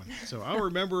first one. So I'll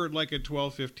remember it like at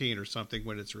 12:15 or something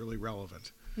when it's really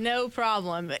relevant. No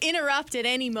problem. Interrupt at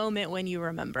any moment when you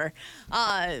remember.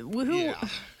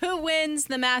 Who wins?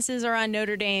 The masses are on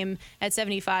Notre Dame at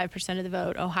 75% of the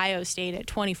vote. Ohio State at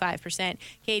 25%.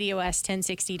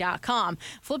 KDUS1060.com.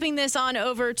 Flipping this on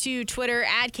over to Twitter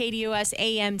at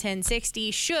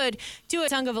KDUSAM1060. Should Tua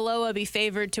Tagovailoa be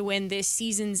favored to win this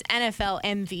season's NFL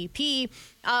MVP?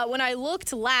 When I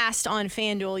looked last on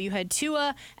FanDuel, you had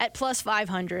Tua at plus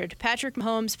 500, Patrick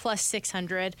Mahomes plus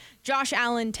 600, Josh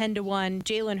Allen 10-1,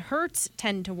 Jalen Hurts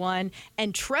 10-1,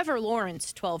 and Trevor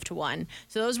Lawrence 12-1.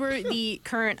 So those were the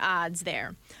current odds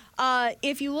there.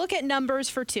 If you look at numbers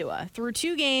for Tua, through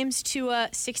 2 games, Tua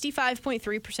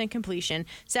 65.3% completion,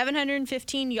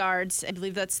 715 yards. I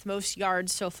believe that's the most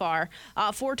yards so far.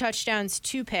 4 touchdowns,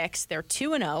 2 picks. They're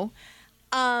 2-0.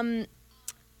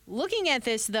 Looking at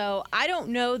this, though, I don't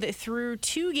know that through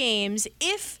 2 games,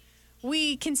 if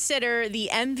we consider the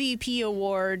MVP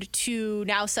award to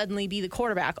now suddenly be the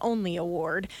quarterback-only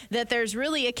award, that there's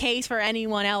really a case for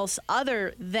anyone else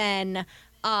other than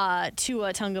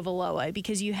Tua Tagovailoa,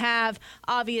 because you have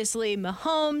obviously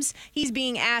Mahomes. He's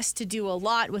being asked to do a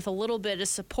lot with a little bit of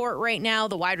support right now.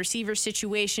 The wide receiver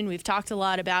situation, we've talked a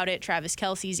lot about it. Travis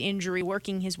Kelce's injury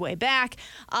working his way back,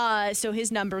 so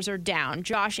his numbers are down.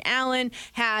 Josh Allen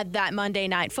had that Monday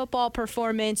Night Football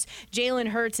performance. Jalen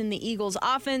Hurts in the Eagles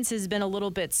offense has been a little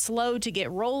bit slow to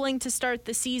get rolling to start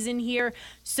the season here.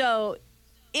 So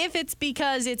if it's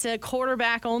because it's a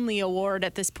quarterback-only award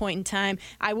at this point in time,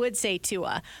 I would say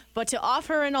Tua. But to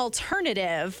offer an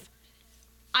alternative,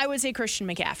 I would say Christian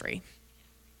McCaffrey.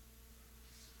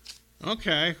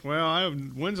 Okay, well,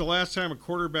 when's the last time a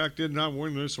quarterback did not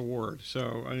win this award?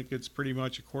 So I think it's pretty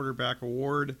much a quarterback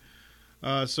award.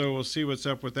 So we'll see what's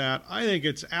up with that. I think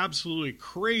it's absolutely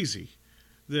crazy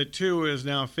that Tua is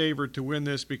now favored to win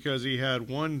this because he had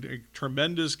one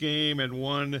tremendous game and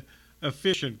one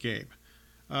efficient game.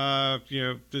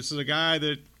 This is a guy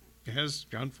that has,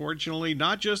 unfortunately,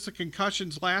 not just the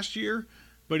concussions last year,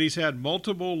 but he's had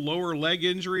multiple lower leg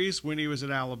injuries when he was at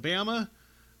Alabama.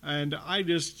 And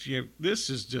this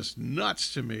is just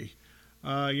nuts to me.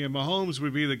 Mahomes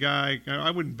would be the guy.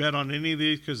 I wouldn't bet on any of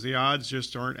these because the odds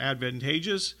just aren't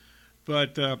advantageous.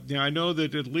 But, I know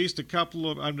that at least a couple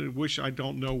of, I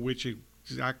don't know which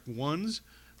exact ones,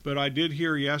 but I did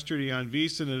hear yesterday on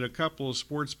VSiN that a couple of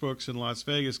sports books in Las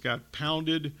Vegas got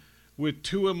pounded with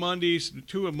Tua money,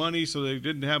 so they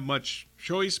didn't have much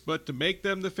choice but to make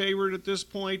them the favorite at this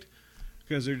point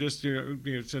because they're just,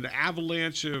 it's an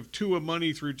avalanche of Tua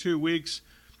money through 2 weeks.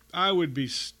 I would be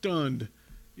stunned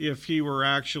if he were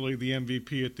actually the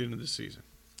MVP at the end of the season.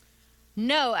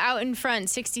 No, out in front,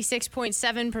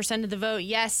 66.7% of the vote.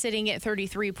 Yes, sitting at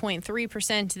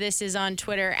 33.3%. This is on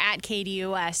Twitter at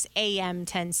KDUS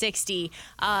AM1060.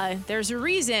 There's a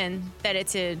reason that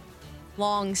it's a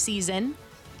long season.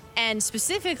 and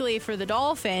specifically for the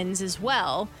Dolphins as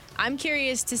well. I'm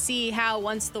curious to see how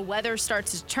once the weather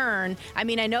starts to turn. I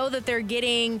mean, I know that they're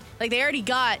getting, they already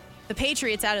got the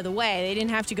Patriots out of the way. They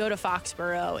didn't have to go to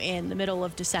Foxborough in the middle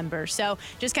of December. So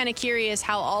just kind of curious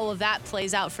how all of that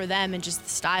plays out for them and just the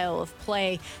style of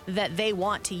play that they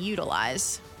want to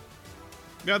utilize.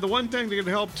 Yeah, the one thing that could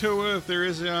help too, if there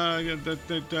is that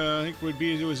I think would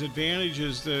be to his advantage,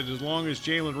 is that as long as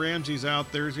Jalen Ramsey's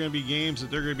out, there's going to be games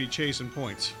that they're going to be chasing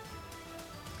points.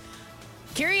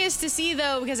 Curious to see,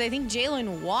 though, because I think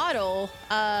Jalen Waddle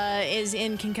is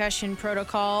in concussion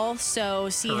protocol, so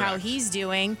see Correct. how he's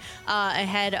doing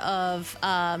ahead of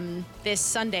this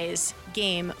Sunday's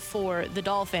game for the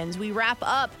Dolphins. We wrap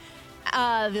up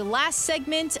the last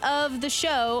segment of the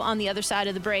show on the other side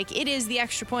of the break. It is the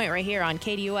Extra Point right here on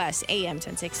KDUS AM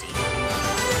 1060.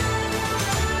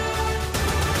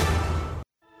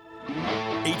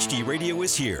 HD Radio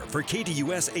is here for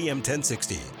KDUS AM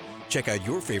 1060. Check out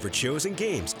your favorite shows and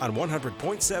games on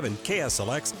 100.7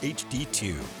 KSLX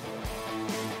HD2.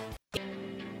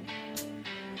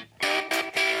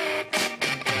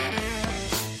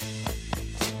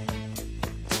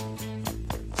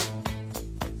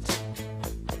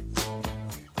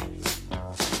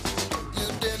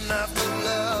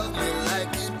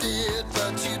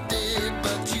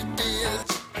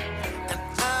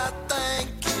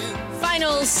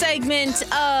 Segment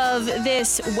of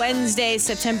this Wednesday,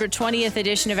 September 20th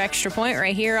edition of Extra Point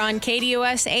right here on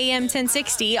KDUS AM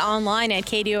 1060, online at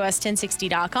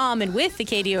KDUS1060.com and with the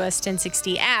KDUS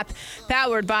 1060 app,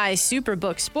 powered by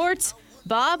Superbook Sports.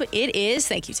 Bob, it is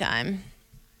thank you time.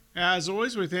 As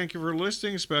always, we thank you for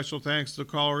listening. Special thanks to the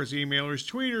callers, emailers,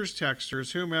 tweeters,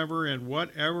 texters, whomever, and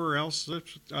whatever else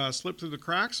slipped through the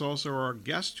cracks. Also, our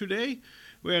guest today,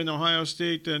 we had an Ohio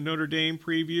State Notre Dame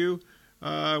preview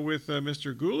with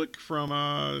Mr. Gulick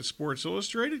from Sports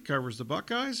Illustrated, covers the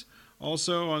Buckeyes.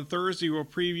 Also on Thursday, we'll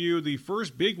preview the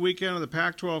first big weekend of the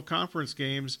Pac-12 conference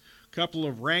games, a couple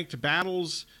of ranked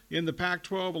battles in the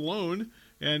Pac-12 alone,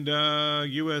 and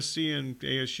USC and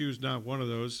ASU is not one of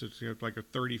those. It's like a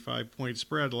 35-point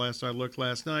spread last I looked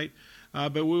last night.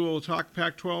 But we will talk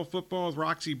Pac-12 football with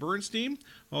Roxy Bernstein.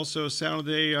 Also, Sound of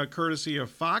the Day courtesy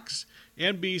of Fox,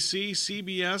 NBC,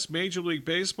 CBS, Major League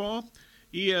Baseball,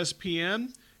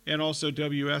 ESPN, and also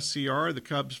WSCR, the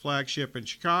Cubs flagship in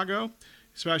Chicago.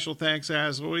 Special thanks,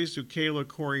 as always, to Kayla,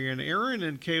 Corey, and Aaron.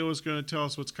 And Kayla's going to tell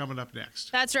us what's coming up next.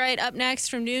 That's right. Up next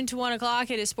from noon to 1 o'clock,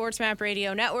 it is Sports Map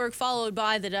Radio Network, followed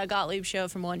by the Doug Gottlieb Show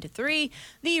from 1 to 3,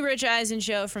 the Rich Eisen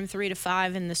Show from 3 to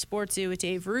 5, and the Sports Zoo with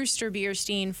Dave Rooster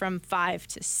Bierstein from 5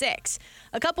 to 6.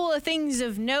 A couple of things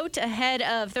of note ahead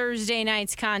of Thursday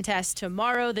night's contest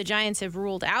tomorrow. The Giants have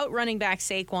ruled out running back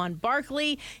Saquon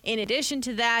Barkley. In addition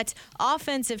to that,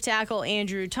 offensive tackle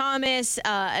Andrew Thomas,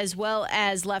 as well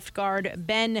as left guard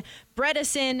Ben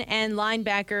Bredesen and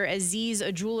linebacker Azeez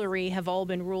Ojulari have all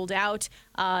been ruled out.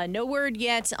 No word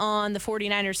yet on the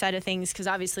 49ers side of things, because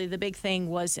obviously the big thing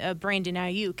was Brandon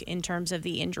Ayuk in terms of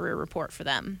the injury report for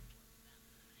them.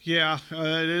 Yeah,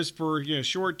 it is for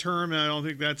short term. I don't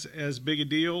think that's as big a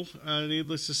deal,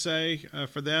 needless to say,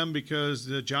 for them, because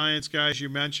the Giants guys you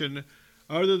mentioned,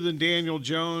 other than Daniel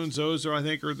Jones, those are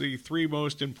the three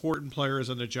most important players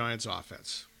on the Giants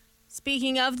offense.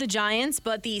 Speaking of the Giants,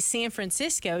 but the San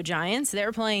Francisco Giants,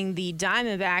 they're playing the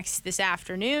Diamondbacks this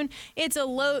afternoon. It's a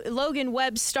Logan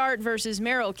Webb start versus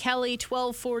Merrill Kelly,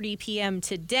 12:40 p.m.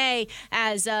 today,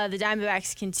 as the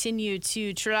Diamondbacks continue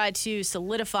to try to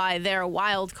solidify their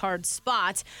wild card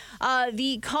spot.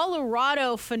 The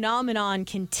Colorado phenomenon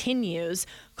continues.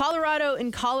 Colorado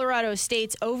and Colorado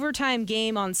State's overtime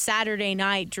game on Saturday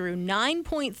night drew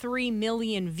 9.3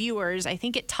 million viewers. I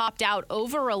think it topped out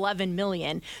over 11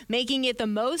 million, making it the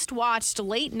most watched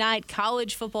late-night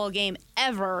college football game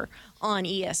ever on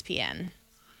ESPN.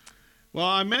 Well,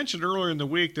 I mentioned earlier in the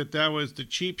week that was the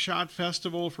Cheap Shot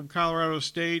Festival from Colorado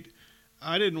State.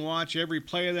 I didn't watch every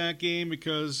play of that game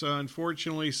because,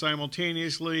 unfortunately,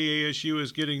 simultaneously, ASU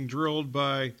is getting drilled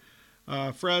by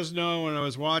Fresno, and I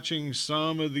was watching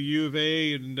some of the U of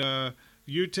A and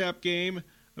UTEP game,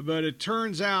 but it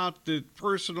turns out that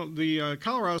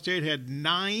Colorado State had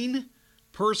 9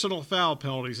 personal foul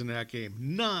penalties in that game.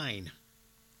 9.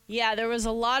 Yeah, there was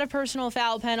a lot of personal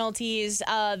foul penalties.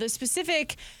 The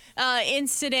specific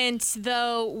incident,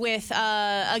 though, with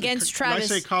against Travis.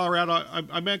 Did I say Colorado?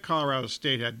 I meant Colorado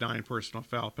State had 9 personal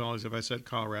foul penalties. If I said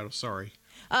Colorado, sorry.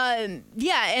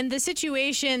 Yeah, and the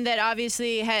situation that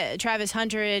obviously Travis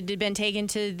Hunter had been taken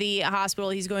to the hospital.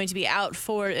 He's going to be out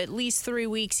for at least 3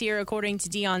 weeks here, according to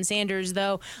Deion Sanders,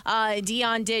 though.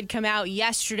 Deion did come out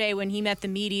yesterday when he met the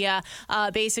media,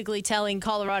 basically telling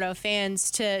Colorado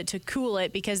fans to cool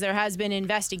it because there has been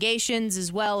investigations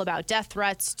as well about death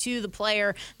threats to the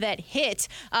player that hit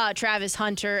Travis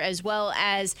Hunter, as well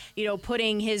as,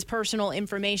 putting his personal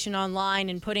information online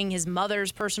and putting his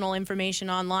mother's personal information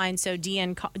online. So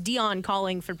Deion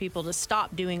calling for people to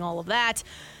stop doing all of that.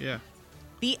 Yeah.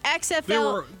 The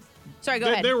XFL. Sorry,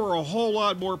 go ahead. There were a whole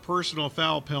lot more personal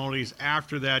foul penalties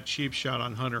after that cheap shot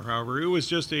on Hunter, however. It was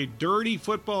just a dirty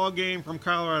football game from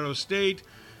Colorado State.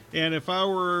 And if I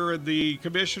were the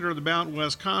commissioner of the Mountain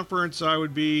West Conference, I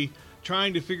would be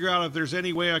trying to figure out if there's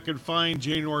any way I could find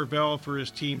Jay Norvell for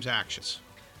his team's actions.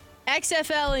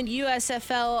 XFL and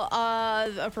USFL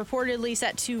are purportedly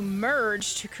set to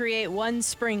merge to create one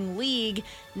spring league.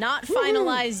 Not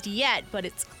finalized yet, but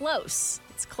it's close.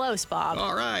 It's close, Bob.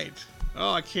 All right.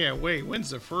 Oh, I can't wait. When's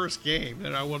the first game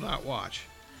that I will not watch?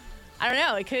 I don't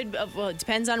know. It could. Well, it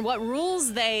depends on what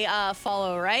rules they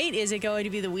follow, right? Is it going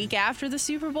to be the week after the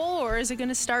Super Bowl, or is it going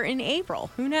to start in April?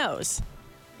 Who knows?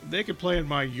 They could play in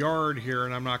my yard here,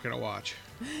 and I'm not going to watch.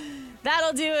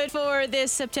 That'll do it for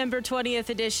this September 20th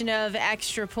edition of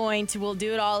Extra Point. We'll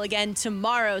do it all again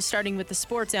tomorrow, starting with the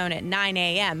Sports Zone at 9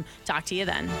 a.m. Talk to you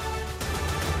then.